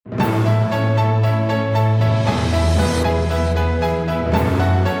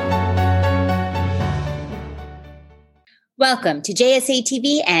Welcome to JSA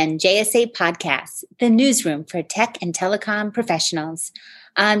TV and JSA Podcasts, the newsroom for tech and telecom professionals.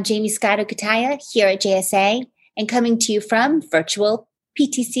 I'm Jamie Scotto-Kataya here at JSA and coming to you from virtual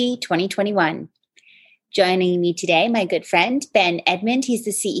PTC 2021. Joining me today, my good friend, Ben Edmond. He's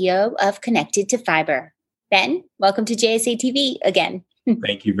the CEO of Connected2Fiber. Ben, welcome to JSA TV again.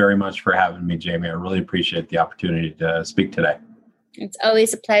 Thank you very much for having me, Jamie. I really appreciate the opportunity to speak today. It's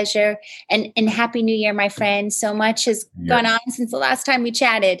always a pleasure. And Happy New Year, my friend. So much has gone on since the last time we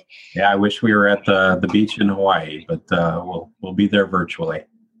chatted. Yeah, I wish we were at the beach in Hawaii, but we'll be there virtually.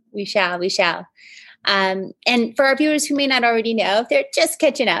 We shall. And for our viewers who may not already know, if they're just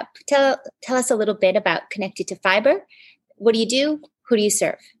catching up, tell us a little bit about Connected2Fiber. What do you do? Who do you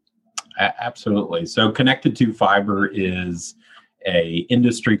serve? Absolutely. So Connected2Fiber is a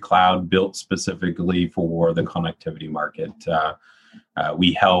industry cloud built specifically for the connectivity market.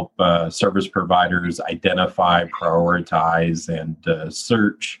 We help service providers identify, prioritize, and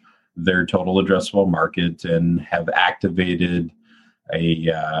search their total addressable market, and have activated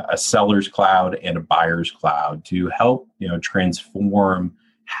a seller's cloud and a buyer's cloud to help transform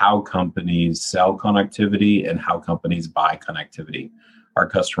how companies sell connectivity and how companies buy connectivity. Our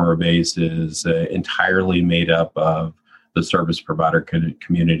customer base is entirely made up of the service provider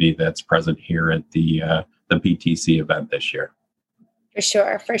community that's present here at the PTC event this year.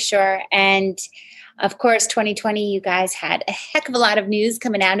 For sure. And of course, 2020, you guys had a heck of a lot of news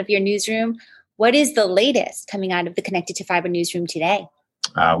coming out of your newsroom. What is the latest coming out of the Connected2Fiber newsroom today?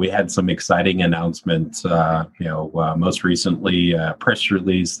 We had some exciting announcements. Most recently, a press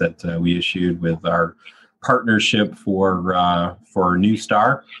release that we issued with our partnership for New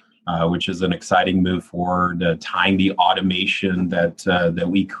Star, which is an exciting move forward, tying the automation that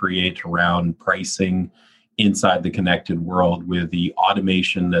we create around pricing inside the connected world with the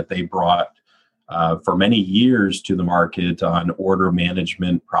automation that they brought for many years to the market on order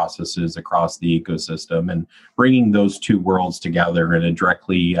management processes across the ecosystem, and bringing those two worlds together in a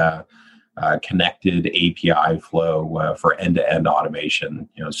directly connected API flow for end-to-end automation.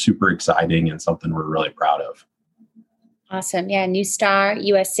 Super exciting and something we're really proud of. Awesome. Yeah. New Star,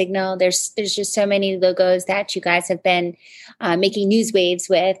 US Signal. There's just so many logos that you guys have been making news waves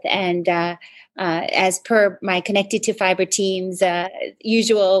with. And as per my Connected2Fiber team's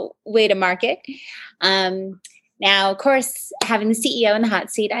usual way to market. Now, of course, having the CEO in the hot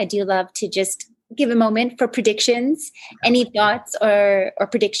seat, I do love to just give a moment for predictions. Any thoughts or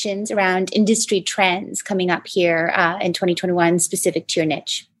predictions around industry trends coming up here in 2021 specific to your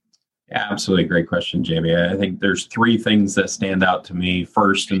niche? Yeah, absolutely. Great question, Jamie. I think there's three things that stand out to me.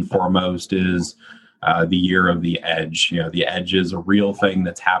 First and foremost is the year of the edge. The edge is a real thing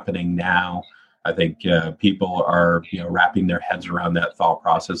that's happening now. I think people are wrapping their heads around that thought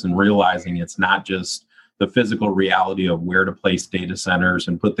process and realizing it's not just the physical reality of where to place data centers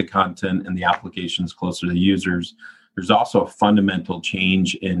and put the content and the applications closer to the users. There's also a fundamental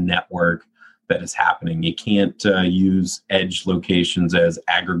change in network that is happening. You can't use edge locations as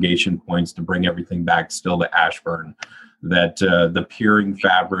aggregation points to bring everything back still to Ashburn. That the peering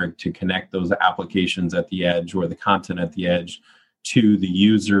fabric to connect those applications at the edge or the content at the edge to the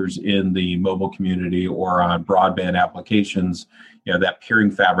users in the mobile community or on broadband applications, that peering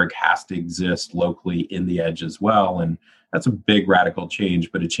fabric has to exist locally in the edge as well. And that's a big radical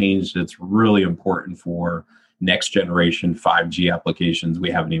change, but a change that's really important for next generation 5G applications we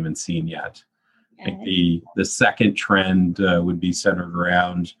haven't even seen yet. I think the second trend would be centered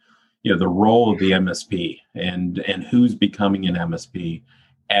around the role of the MSP and who's becoming an MSP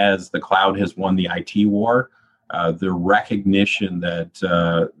as the cloud has won the IT war. The recognition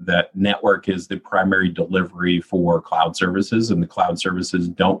that network is the primary delivery for cloud services, and the cloud services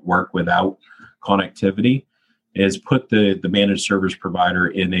don't work without connectivity, has put the managed service provider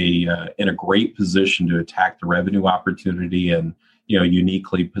in a great position to attack the revenue opportunity and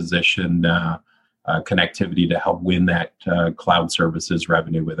uniquely position connectivity to help win that cloud services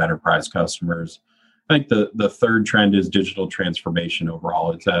revenue with enterprise customers. I think the third trend is digital transformation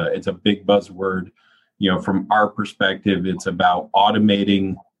overall. It's a big buzzword. From our perspective, it's about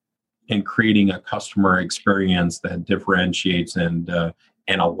automating and creating a customer experience that differentiates and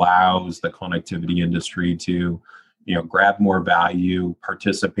allows the connectivity industry to, grab more value,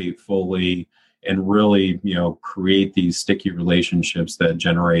 participate fully, and really, create these sticky relationships that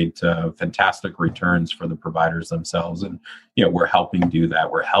generate fantastic returns for the providers themselves. And, we're helping do that.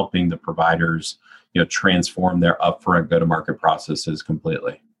 We're helping the providers, transform their upfront go-to-market processes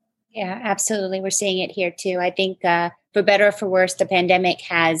completely. Yeah, absolutely. We're seeing it here too. I think for better or for worse, the pandemic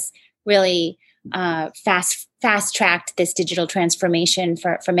has really fast fast-tracked this digital transformation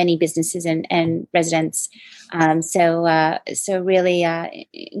for many businesses and residents. So really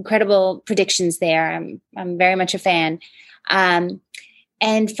incredible predictions there. I'm very much a fan. And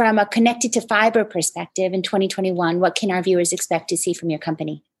from a Connected2Fiber perspective in 2021, what can our viewers expect to see from your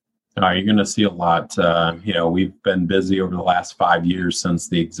company? You're going to see a lot. We've been busy over the last 5 years since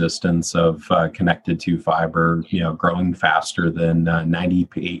the existence of Connected2Fiber, growing faster than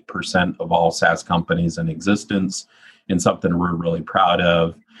 98% of all SaaS companies in existence, and something we're really proud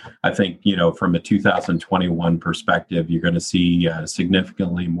of. I think, from a 2021 perspective, you're going to see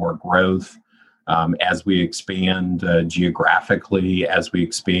significantly more growth as we expand geographically, as we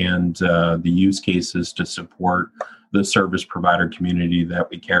expand the use cases to support the service provider community that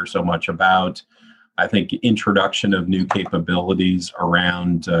we care so much about. I think introduction of new capabilities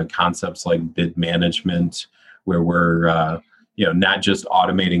around concepts like bid management, where we're not just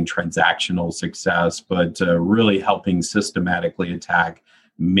automating transactional success, but really helping systematically attack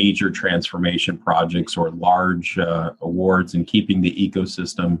major transformation projects or large awards and keeping the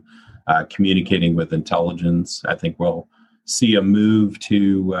ecosystem communicating with intelligence. I think we'll see a move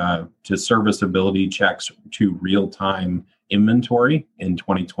to serviceability checks to real-time inventory in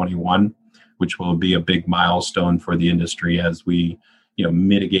 2021, which will be a big milestone for the industry as we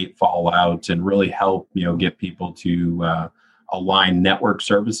mitigate fallout and really help get people to align network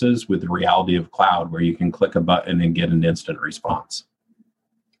services with the reality of cloud, where you can click a button and get an instant response.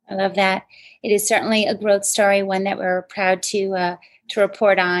 I love that. It is certainly a growth story, one that we're proud to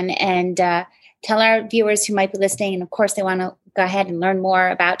report on, and tell our viewers who might be listening, and of course they want to go ahead and learn more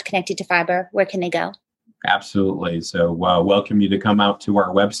about Connected2Fiber, where can they go? Absolutely. So welcome you to come out to our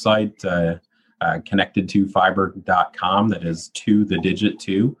website, Connected2Fiber.com. That is 2, the digit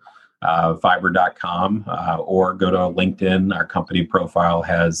 2, fiber.com, or go to LinkedIn. Our company profile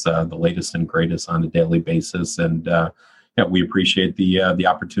has the latest and greatest on a daily basis. And we appreciate the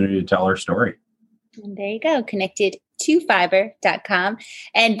opportunity to tell our story. And there you go, Connected2Fiber.com.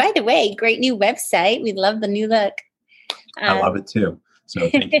 And by the way, great new website. We love the new look. I love it too. So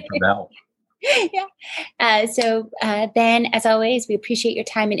thank you for that. Yeah. Then, as always, we appreciate your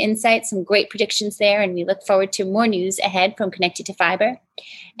time and insight. Some great predictions there, and we look forward to more news ahead from Connected2Fiber.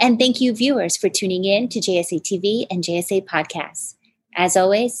 And thank you, viewers, for tuning in to JSA TV and JSA Podcasts. As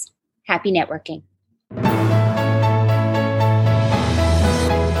always, happy networking.